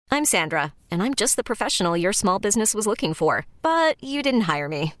I'm Sandra, and I'm just the professional your small business was looking for. But you didn't hire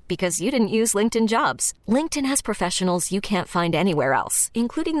me because you didn't use LinkedIn Jobs. LinkedIn has professionals you can't find anywhere else,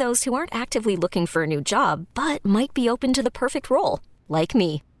 including those who aren't actively looking for a new job, but might be open to the perfect role, like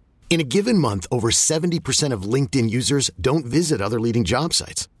me. In a given month, over 70% of LinkedIn users don't visit other leading job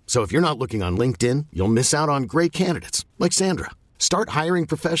sites. So if you're not looking on LinkedIn, you'll miss out on great candidates like Sandra. Start hiring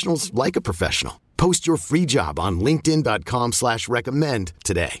professionals like a professional. Post your free job on linkedin.com/recommend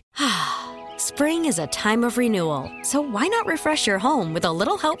today. Spring is a time of renewal, so why not refresh your home with a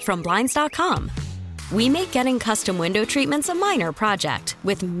little help from Blinds.com? We make getting custom window treatments a minor project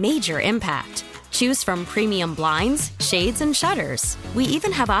with major impact. Choose from premium blinds, shades, and shutters. We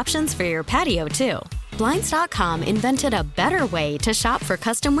even have options for your patio, too. Blinds.com invented a better way to shop for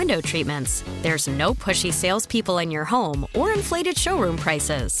custom window treatments. There's no pushy salespeople in your home or inflated showroom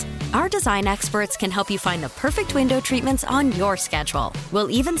prices. Our design experts can help you find the perfect window treatments on your schedule. We'll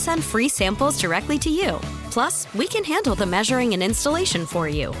even send free samples directly to you. Plus, we can handle the measuring and installation for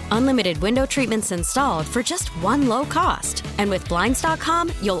you. Unlimited window treatments installed for just one low cost. And with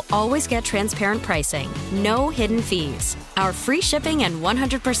Blinds.com, you'll always get transparent pricing. No hidden fees. Our free shipping and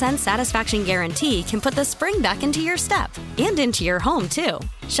 100% satisfaction guarantee can put the spring back into your step and into your home, too.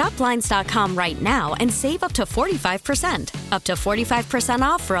 Shop Blinds.com right now and save up to 45%. Up to 45%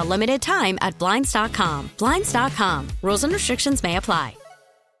 off for a limited time at Blinds.com. Blinds.com. Rules and restrictions may apply.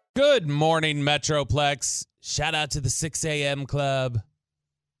 Good morning, Metroplex. Shout out to the 6 a.m. club.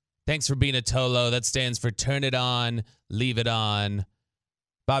 Thanks for being a Tolo. That stands for Turn It On, Leave It On.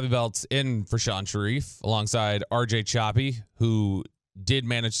 Bobby Belt's in for Sean Sharif alongside RJ Choppy, who did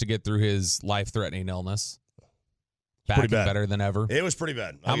manage to get through his life-threatening illness. Back and better than ever. It was pretty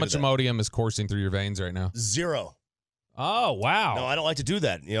bad. How much Imodium is coursing through your veins right now? 0. Oh, wow. No, I don't like to do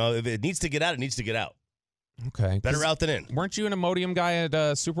that. You know, if it needs to get out, it needs to get out. Okay. Better out than in. Weren't you an Imodium guy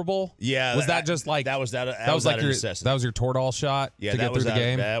at Super Bowl? Yeah. Was that just like that was like your necessity? That was your Toradol shot to get through the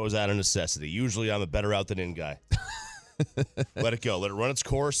game? That was out of necessity. Usually I'm a better out than in guy. Let it go. Let it run its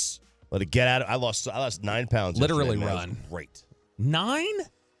course. Let it get out. I lost 9 pounds. Literally yesterday, run. It was great. 9? It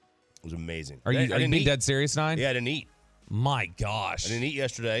was amazing. Are you being dead serious, 9? Yeah, I didn't eat. My gosh. I didn't eat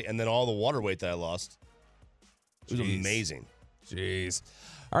yesterday, and then all the water weight that I lost. It was amazing. Jeez.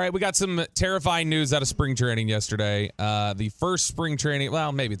 All right, we got some terrifying news out of spring training yesterday. The first spring training,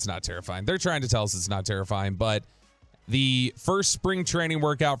 well, maybe it's not terrifying. They're trying to tell us it's not terrifying, but the first spring training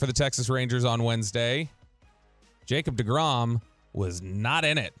workout for the Texas Rangers on Wednesday, Jacob deGrom was not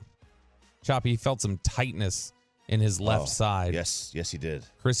in it. Choppy felt some tightness in his left side. Yes, he did.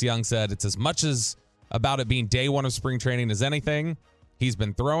 Chris Young said it's as much as about it being day one of spring training as anything. He's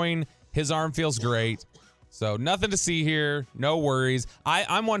been throwing. His arm feels great. So nothing to see here. No worries.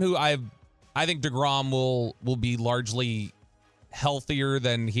 I'm one who I think deGrom will be largely healthier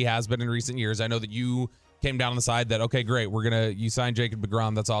than he has been in recent years. I know that you came down on the side that, okay, great, you signed Jacob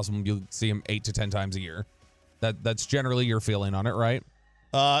deGrom. That's awesome. You'll see him 8 to 10 times a year. That's generally your feeling on it, right?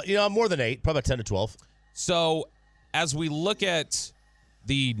 More than 8, probably 10 to 12. So as we look at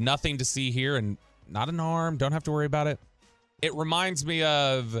the nothing to see here and not an arm, don't have to worry about it. It reminds me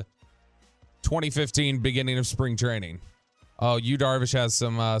of 2015 beginning of spring training. Oh, Yu Darvish has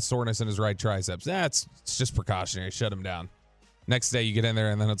some soreness in his right triceps. It's just precautionary. Shut him down. Next day you get in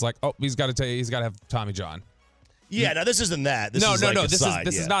there and then it's like, oh, he's got to have Tommy John. Yeah, now this isn't that. This no.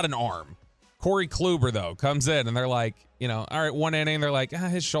 This is not an arm. Corey Kluber though comes in and they're like, all right, one inning. They're like,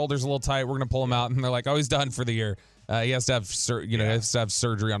 his shoulder's a little tight. We're gonna pull him out, and they're like, oh, he's done for the year. He has to have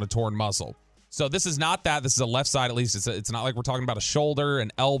surgery on a torn muscle. So this is not that. This is a left side at least. It's not like we're talking about a shoulder,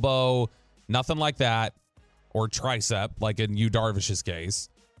 an elbow, nothing like that, or tricep like in Yu Darvish's case.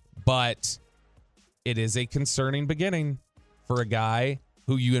 But it is a concerning beginning for a guy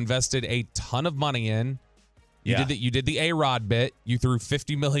who you invested a ton of money in. You did the A-Rod bit. You threw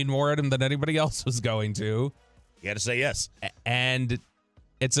 $50 million more at him than anybody else was going to. You had to say yes. And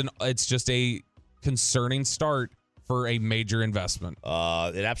it's just a concerning start for a major investment.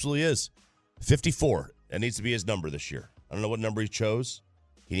 It absolutely is. 54. That needs to be his number this year. I don't know what number he chose.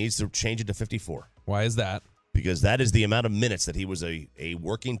 He needs to change it to 54. Why is that? Because that is the amount of minutes that he was a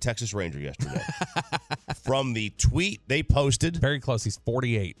working Texas Ranger yesterday. From the tweet they posted. Very close. He's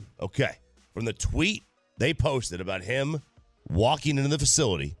 48. Okay. From the tweet they posted about him walking into the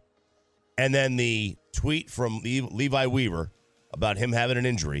facility, and then the tweet from Levi Weaver about him having an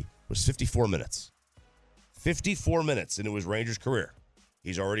injury was 54 minutes. 54 minutes into his Rangers career.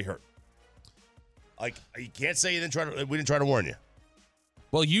 He's already hurt. Like, you can't say we didn't try to warn you.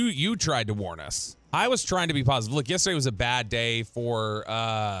 Well, you tried to warn us. I was trying to be positive. Look, yesterday was a bad day for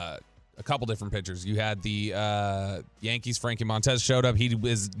a couple different pitchers. You had the Yankees, Frankie Montez showed up. He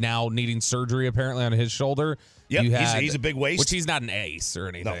is now needing surgery apparently on his shoulder. Yeah, he's a big waste. Which he's not an ace or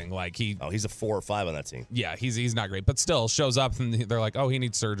anything. No. Like he's a 4 or 5 on that team. Yeah, he's not great, but still shows up and they're like, oh, he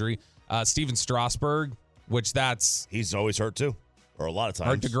needs surgery. Steven Strasburg, which he's always hurt too, or a lot of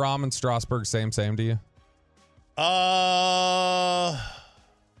times. Are DeGrom and Strasburg same to you?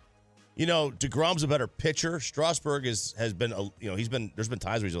 DeGrom's a better pitcher. Strasburg has been there's been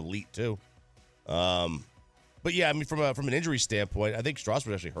times where he's elite too. But yeah, I mean from an injury standpoint, I think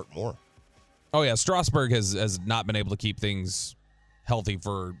Strasburg actually hurt more. Oh yeah, Strasburg has not been able to keep things healthy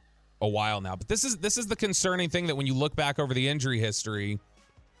for a while now. But this is the concerning thing, that when you look back over the injury history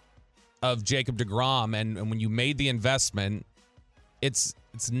of Jacob DeGrom and when you made the investment, it's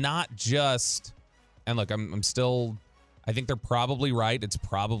not just, and look, I think they're probably right. It's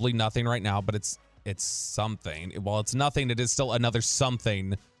probably nothing right now, but it's something. Well, it's nothing. It is still another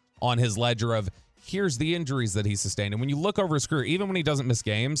something on his ledger of here's the injuries that he sustained. And when you look over his career, even when he doesn't miss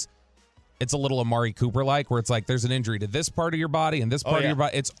games, it's a little Amari Cooper-like, where it's like there's an injury to this part of your body and this part of your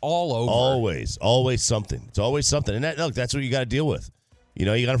body. It's all over. Always something. It's always something. And that's what you got to deal with. You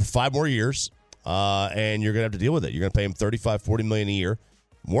got him for 5 more years, and you're going to have to deal with it. You're going to pay him $35-40 million a year,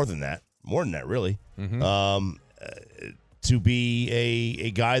 more than that, really. Mm-hmm. To be a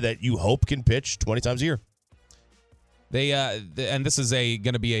guy that you hope can pitch 20 times a year. And this is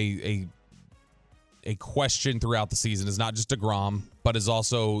going to be a question throughout the season, is not just DeGrom, but is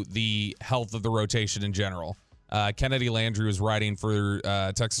also the health of the rotation in general. Kennedy Landry was writing for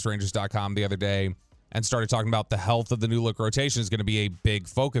TexasRangers.com the other day and started talking about the health of the new look rotation is going to be a big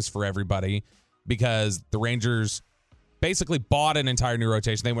focus for everybody, because the Rangers basically bought an entire new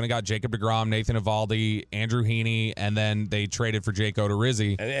rotation. They went and got Jacob DeGrom, Nathan Eovaldi, Andrew Heaney, and then they traded for Jake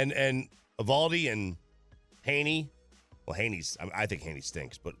Odorizzi. And Eovaldi and Heaney, well, I think Heaney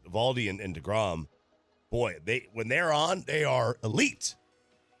stinks, but Eovaldi and DeGrom, boy, when they're on, they are elite.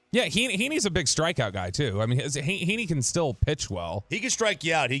 Yeah, Heaney's a big strikeout guy, too. I mean, Heaney can still pitch well. He can strike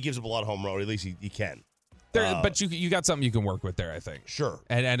you out. He gives up a lot of home runs. At least he can. But you got something you can work with there, I think. Sure.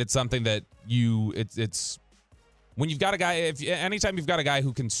 And it's something that it's when you've got a guy, anytime you've got a guy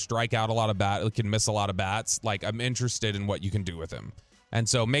who can strike out a lot of bats, can miss a lot of bats, like, I'm interested in what you can do with him. And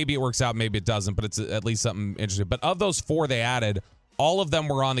so maybe it works out, maybe it doesn't, but it's at least something interesting. But of those 4 they added, all of them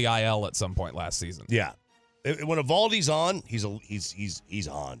were on the IL at some point last season. Yeah. When Eovaldi's on, he's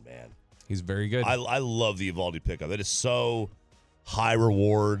on, man. He's very good. I love the Eovaldi pickup. That is so high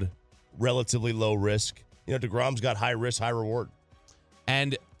reward, relatively low risk. DeGrom's got high risk, high reward.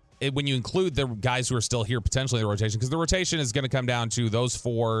 And when you include the guys who are still here potentially in the rotation, because the rotation is going to come down to those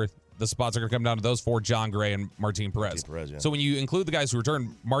 4. The spots are going to come down to those 4, John Gray and Martin Perez. Yeah. So when you include the guys who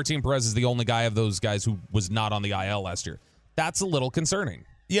return, Martin Perez is the only guy of those guys who was not on the IL last year. That's a little concerning.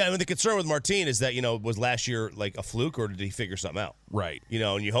 Yeah, I mean, the concern with Martin is that, was last year like a fluke, or did he figure something out? Right.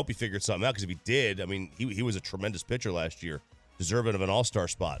 And you hope he figured something out, because if he did, I mean, he was a tremendous pitcher last year, deserving of an all-star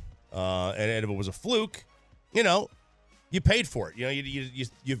spot. And if it was a fluke, you paid for it.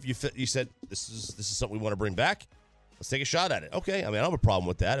 You said, this is something we want to bring back. Let's take a shot at it. Okay, I mean, I don't have a problem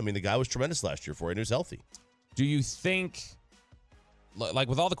with that. I mean, the guy was tremendous last year for you, and he was healthy. Do you think, like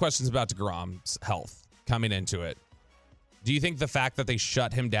with all the questions about DeGrom's health coming into it, do you think the fact that they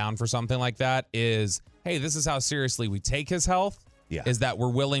shut him down for something like that is, hey, this is how seriously we take his health? Yeah. Is that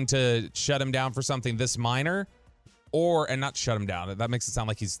we're willing to shut him down for something this minor? And not shut him down. That makes it sound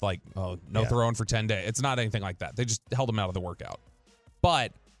like he's like, throwing for 10 days. It's not anything like that. They just held him out of the workout.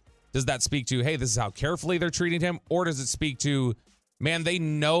 But does that speak to, hey, this is how carefully they're treating him? Or does it speak to, man, they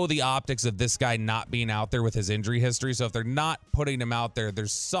know the optics of this guy not being out there with his injury history. So if they're not putting him out there,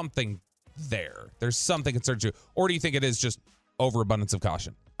 there's something there. There's something concerned you. Or do you think it is just overabundance of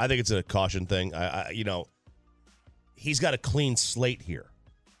caution? I think it's a caution thing. He's got a clean slate here.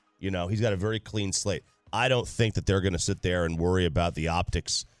 He's got a very clean slate. I don't think that they're going to sit there and worry about the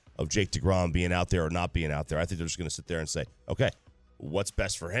optics of Jake DeGrom being out there or not being out there. I think they're just going to sit there and say, okay, what's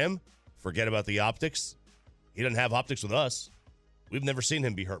best for him? Forget about the optics. He doesn't have optics with us. We've never seen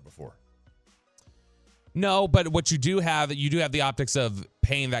him be hurt before. No, but what you do have the optics of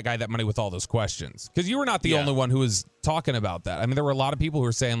paying that guy that money with all those questions. Because you were not the only one who was talking about that. I mean, there were a lot of people who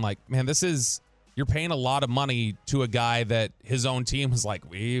were saying, like, man, you're paying a lot of money to a guy that his own team was like,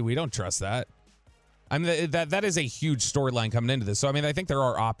 we don't trust that. I mean, that is a huge storyline coming into this. So, I mean, I think there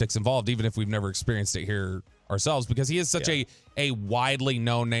are optics involved, even if we've never experienced it here ourselves, because he is such a widely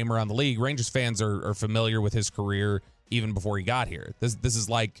known name around the league. Rangers fans are familiar with his career even before he got here. This is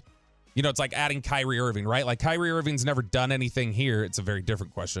like, it's like adding Kyrie Irving, right? Like, Kyrie Irving's never done anything here. It's a very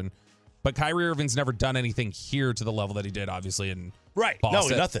different question. But Kyrie Irving's never done anything here to the level that he did, obviously, in Boston. No,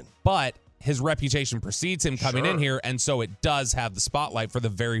 nothing. But his reputation precedes him coming in here, and so it does have the spotlight for the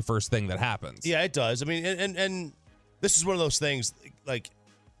very first thing that happens. Yeah, it does. I mean, and this is one of those things, like,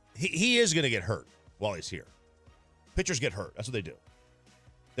 he is going to get hurt while he's here. Pitchers get hurt. That's what they do.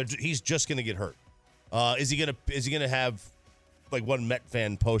 He's just going to get hurt. Is he gonna have, like one Met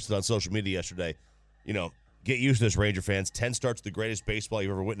fan posted on social media yesterday, get used to this, Ranger fans. 10 starts, the greatest baseball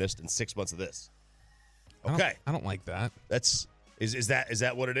you've ever witnessed in 6 months of this. Okay. I don't like that. Is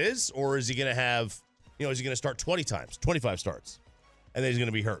that what it is? Or is he going to have, is he going to start 20 times, 25 starts, and then he's going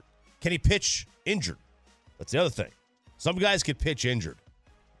to be hurt? Can he pitch injured? That's the other thing. Some guys can pitch injured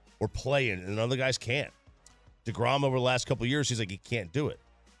or play in, and other guys can't. DeGrom over the last couple of years, he's like, he can't do it.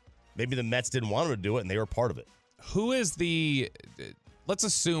 Maybe the Mets didn't want him to do it, and they were part of it. Who is let's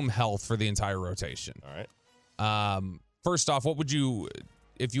assume health for the entire rotation. All right. First off, what would you,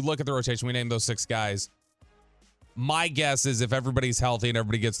 if you look at the rotation, we named those 6 guys. My guess is if everybody's healthy and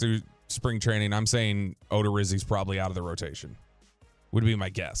everybody gets through spring training, I'm saying Odorizzi's probably out of the rotation. Would be my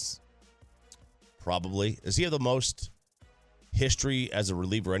guess. Probably. Does he have the most history as a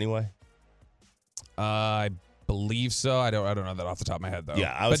reliever anyway? I believe so. I don't know that off the top of my head, though.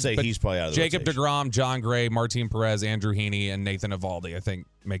 Yeah, I would say he's probably out of the Jacob rotation. DeGrom, John Gray, Martin Perez, Andrew Heaney, and Nathan Eovaldi, I think,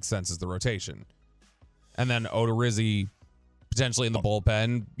 makes sense as the rotation. And then Odorizzi potentially in the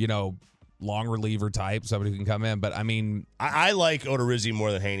bullpen, long reliever type, somebody who can come in. But, I mean... I like Odorizzi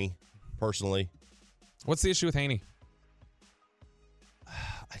more than Heaney, personally. What's the issue with Heaney?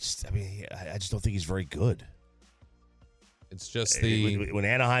 I just don't think he's very good. It's just when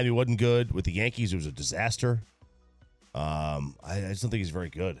Anaheim, he wasn't good. With the Yankees, it was a disaster. I just don't think he's very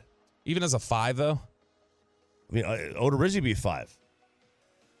good. Even as a 5, though? I mean, Odorizzi would be a 5.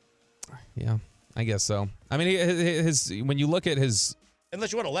 Yeah, I guess so. I mean, his when you look at his...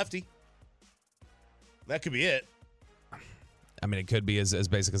 Unless you want a lefty. That could be it. I mean, it could be as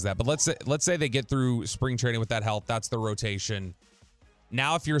basic as that. But let's say they get through spring training with that health. That's the rotation.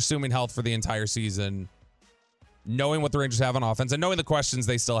 Now, if you're assuming health for the entire season, knowing what the Rangers have on offense and knowing the questions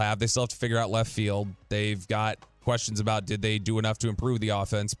they still have to figure out left field. They've got questions about did they do enough to improve the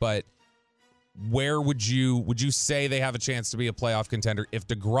offense. But where would you say they have a chance to be a playoff contender if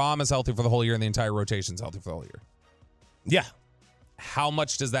DeGrom is healthy for the whole year and the entire rotation is healthy for the whole year? Yeah. How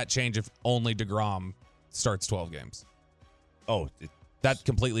much does that change if only DeGrom starts 12 games? Oh, that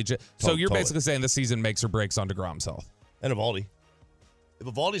completely. So you're totally. basically saying this season makes or breaks on DeGrom's health. And Eovaldi. If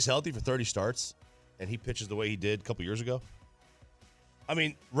Eovaldi's healthy for 30 starts and he pitches the way he did a couple years ago, I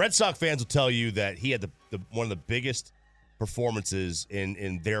mean, Red Sox fans will tell you that he had the one of the biggest performances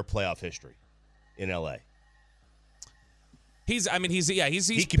in their playoff history in LA. He could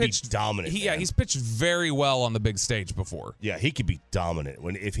pitched, be dominant. He's pitched very well on the big stage before. Yeah, he could be dominant.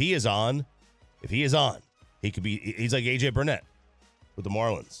 If he is on, he could be. He's like AJ Burnett with the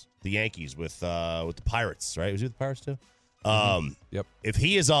Marlins, the Yankees with the Pirates, right? Was he with the Pirates too? Yep. If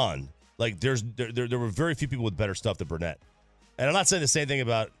he is on, like there were very few people with better stuff than Burnett. And I'm not saying the same thing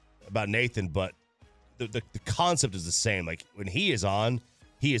about Nathan, but the concept is the same. Like when he is on,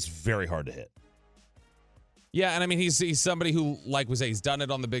 he is very hard to hit. Yeah, and I mean he's somebody who, like we say, he's done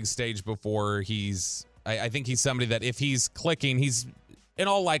it on the big stage before. I think he's somebody that if he's clicking, he's in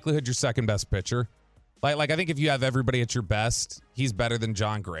all likelihood your second best pitcher. Like I think if you have everybody at your best, he's better than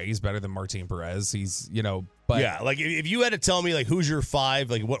John Gray. He's better than Martin Perez. But yeah, like if you had to tell me like who's your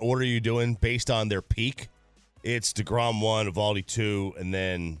 5, like what order are you doing based on their peak? It's DeGrom 1, Eovaldi 2, and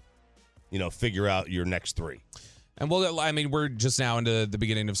then figure out your next 3. And we're just now into the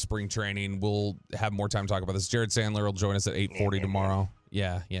beginning of spring training. We'll have more time to talk about this. Jared Sandler will join us at 8:40 tomorrow.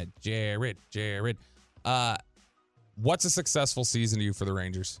 Yeah, Jared. What's a successful season to you for the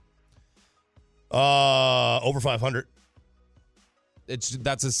Rangers? Over 500.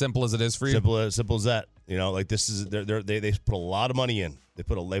 That's as simple as it is for you. Simple as that. Like this is they put a lot of money in. They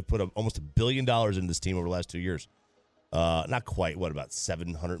put almost $1 billion into this team over the last 2 years. Not quite. What about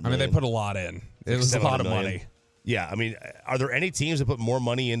 700 million? I mean, they put a lot in. It was a lot of money. Yeah, I mean, are there any teams that put more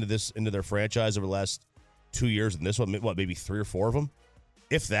money into their franchise over the last 2 years than this one? What, maybe 3 or 4 of them?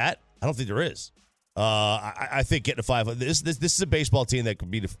 If that, I don't think there is. I think getting to 500. This is a baseball team that could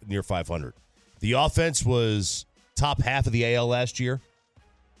be near 500. The offense was top half of the AL last year.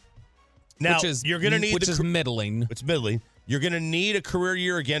 Now you're going to need which is middling. It's middling. You're going to need a career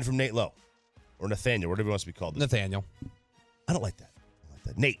year again from Nate Lowe or Nathaniel, whatever he wants to be called. Nathaniel. I don't like that.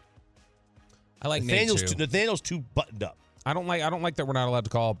 Nate. I like Nathaniel's Nate too. Nathaniel's too buttoned up. I don't like that we're not allowed to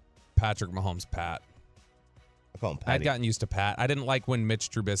call Patrick Mahomes Pat. I call him Patty. I'd gotten used to Pat. I didn't like when Mitch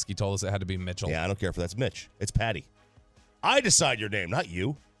Trubisky told us it had to be Mitchell. Yeah, I don't care if that's Mitch. It's Patty. I decide your name, not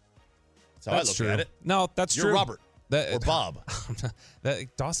you. That's how I look at it. No, that's You're true. Robert or Bob.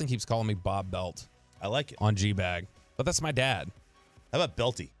 Dawson keeps calling me Bob Belt. I like it. On G-Bag. But that's my dad. How about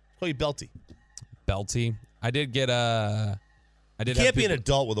Belty? Call you Belty. Belty. I did get You can't be an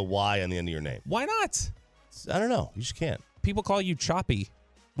adult with a Y on the end of your name. Why not? I don't know. You just can't. People call you Choppy.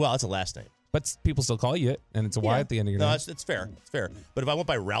 Well, it's a last name. But people still call you it, and it's a Y at the end of your name. No, it's fair. It's fair. But if I went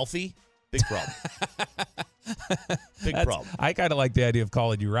by Ralphie, big problem. Problem. I kind of like the idea of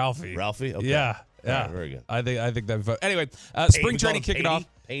calling you Ralphie. Ralphie? Okay. Yeah. Yeah. Right, very good. I think that'd be fun. Anyway, spring training kicking off.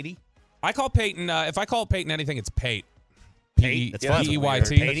 Patey? I call Peyton, if I call Peyton anything, it's Pate. Pate? That's fine.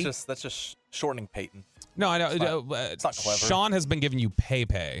 P-E-Y-T. That's just shortening Peyton. No, I know. It's not clever. Sean has been giving you Pay.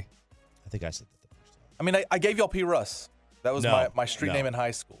 I think I said that the first time. I mean, I gave y'all P. Russ. That was my street name in high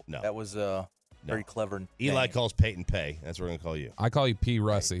school. No. That was very clever. Eli name. calls Peyton Pay. That's what we're going to call you. I call you P.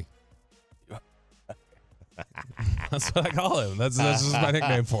 Russie. That's what I call him. That's just my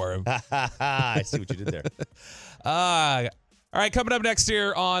nickname for him. I see what you did there. All right, coming up next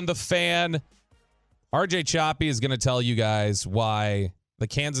here on The Fan, RJ Choppy is going to tell you guys why the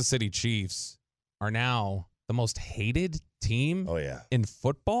Kansas City Chiefs are now the most hated team in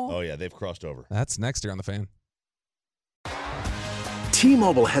football. Oh, yeah. They've crossed over. That's next year on The Fan.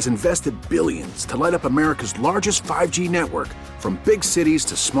 T-Mobile has invested billions to light up America's largest 5G network, from big cities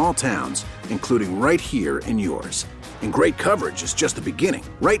to small towns, including right here in yours. And great coverage is just the beginning.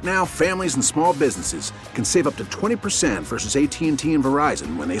 Right now, families and small businesses can save up to 20% versus AT&T and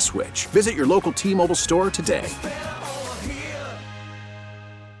Verizon when they switch. Visit your local T-Mobile store today.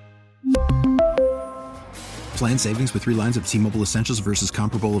 Plan savings with 3 lines of T-Mobile Essentials versus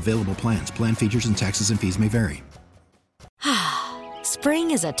comparable available plans. Plan features and taxes and fees may vary.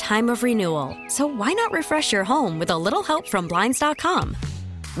 Spring is a time of renewal, so why not refresh your home with a little help from Blinds.com?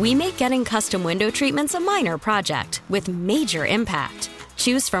 We make getting custom window treatments a minor project with major impact.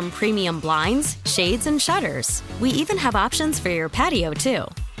 Choose from premium blinds, shades, and shutters. We even have options for your patio, too.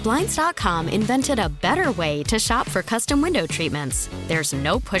 Blinds.com invented a better way to shop for custom window treatments. There's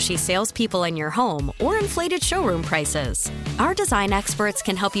no pushy salespeople in your home or inflated showroom prices. Our design experts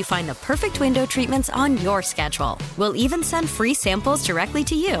can help you find the perfect window treatments on your schedule. We'll even send free samples directly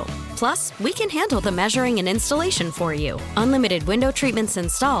to you. Plus, we can handle the measuring and installation for you. Unlimited window treatments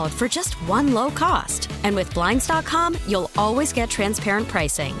installed for just one low cost. And with Blinds.com, you'll always get transparent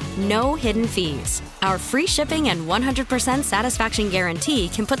pricing. No hidden fees. Our free shipping and 100% satisfaction guarantee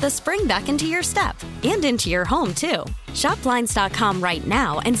can put the spring back into your step and into your home, too. Shop Blinds.com right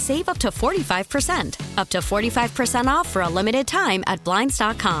now and save up to 45%. Up to 45% off for a limited time at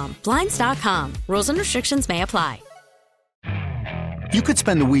Blinds.com. Blinds.com. Rules and restrictions may apply. You could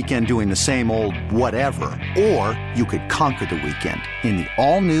spend the weekend doing the same old whatever, or you could conquer the weekend in the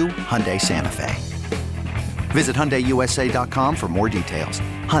all-new Hyundai Santa Fe. Visit HyundaiUSA.com for more details.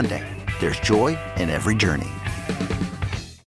 Hyundai, there's joy in every journey.